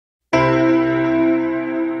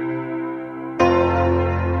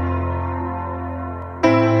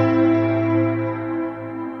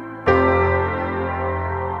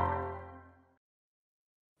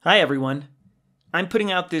Hi everyone. I'm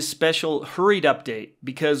putting out this special hurried update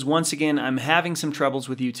because once again I'm having some troubles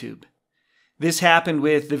with YouTube. This happened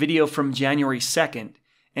with the video from January 2nd,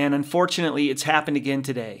 and unfortunately it's happened again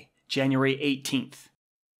today, January 18th.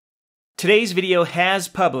 Today's video has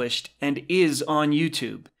published and is on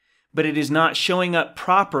YouTube, but it is not showing up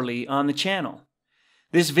properly on the channel.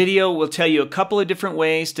 This video will tell you a couple of different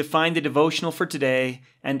ways to find the devotional for today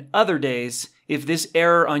and other days if this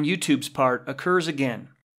error on YouTube's part occurs again.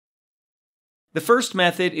 The first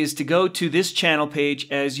method is to go to this channel page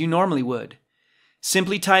as you normally would.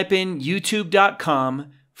 Simply type in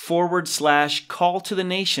youtube.com/call to the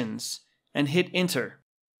nations and hit enter.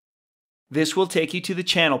 This will take you to the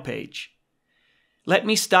channel page. Let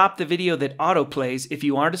me stop the video that autoplays if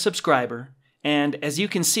you aren't a subscriber, and as you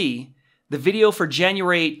can see, the video for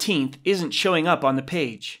January 18th isn't showing up on the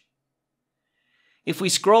page. If we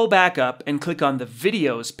scroll back up and click on the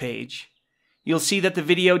videos page, you'll see that the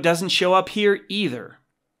video doesn't show up here either.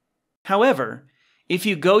 However, if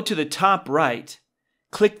you go to the top right,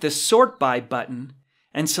 click the Sort By button,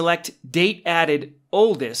 and select Date Added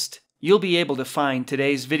Oldest, you'll be able to find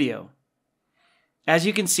today's video. As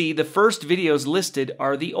you can see, the first videos listed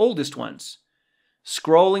are the oldest ones.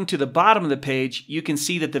 Scrolling to the bottom of the page, you can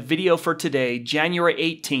see that the video for today, January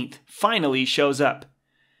 18th, finally shows up.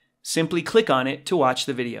 Simply click on it to watch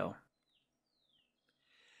the video.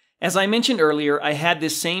 As I mentioned earlier, I had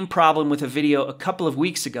this same problem with a video a couple of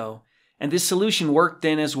weeks ago, and this solution worked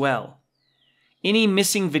then as well. Any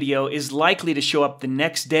missing video is likely to show up the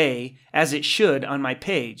next day, as it should on my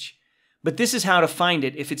page, but this is how to find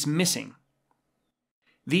it if it's missing.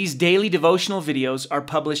 These daily devotional videos are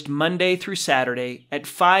published Monday through Saturday at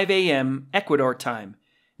 5 a.m. Ecuador time,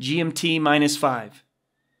 GMT-5.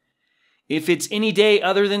 If it's any day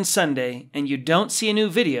other than Sunday and you don't see a new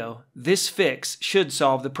video, this fix should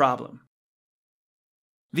solve the problem.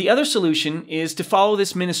 The other solution is to follow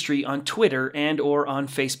this ministry on Twitter and/or on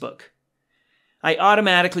Facebook. I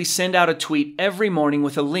automatically send out a tweet every morning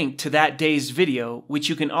with a link to that day's video, which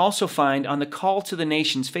you can also find on the Call to the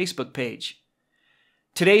Nations Facebook page.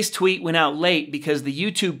 Today's tweet went out late because the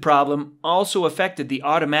YouTube problem also affected the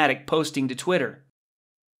automatic posting to Twitter.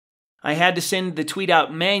 I had to send the tweet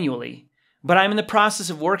out manually, but I'm in the process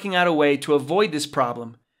of working out a way to avoid this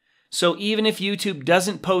problem, so even if YouTube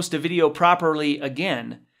doesn't post a video properly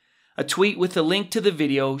again, a tweet with the link to the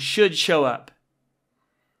video should show up.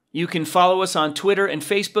 You can follow us on Twitter and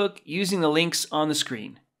Facebook using the links on the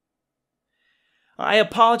screen. I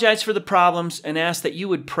apologize for the problems and ask that you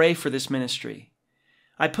would pray for this ministry.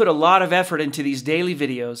 I put a lot of effort into these daily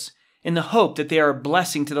videos in the hope that they are a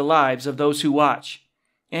blessing to the lives of those who watch.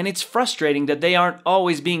 And it's frustrating that they aren't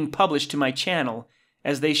always being published to my channel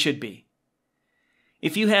as they should be.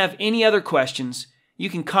 If you have any other questions, you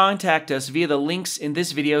can contact us via the links in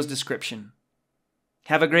this video's description.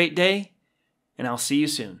 Have a great day, and I'll see you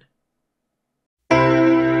soon.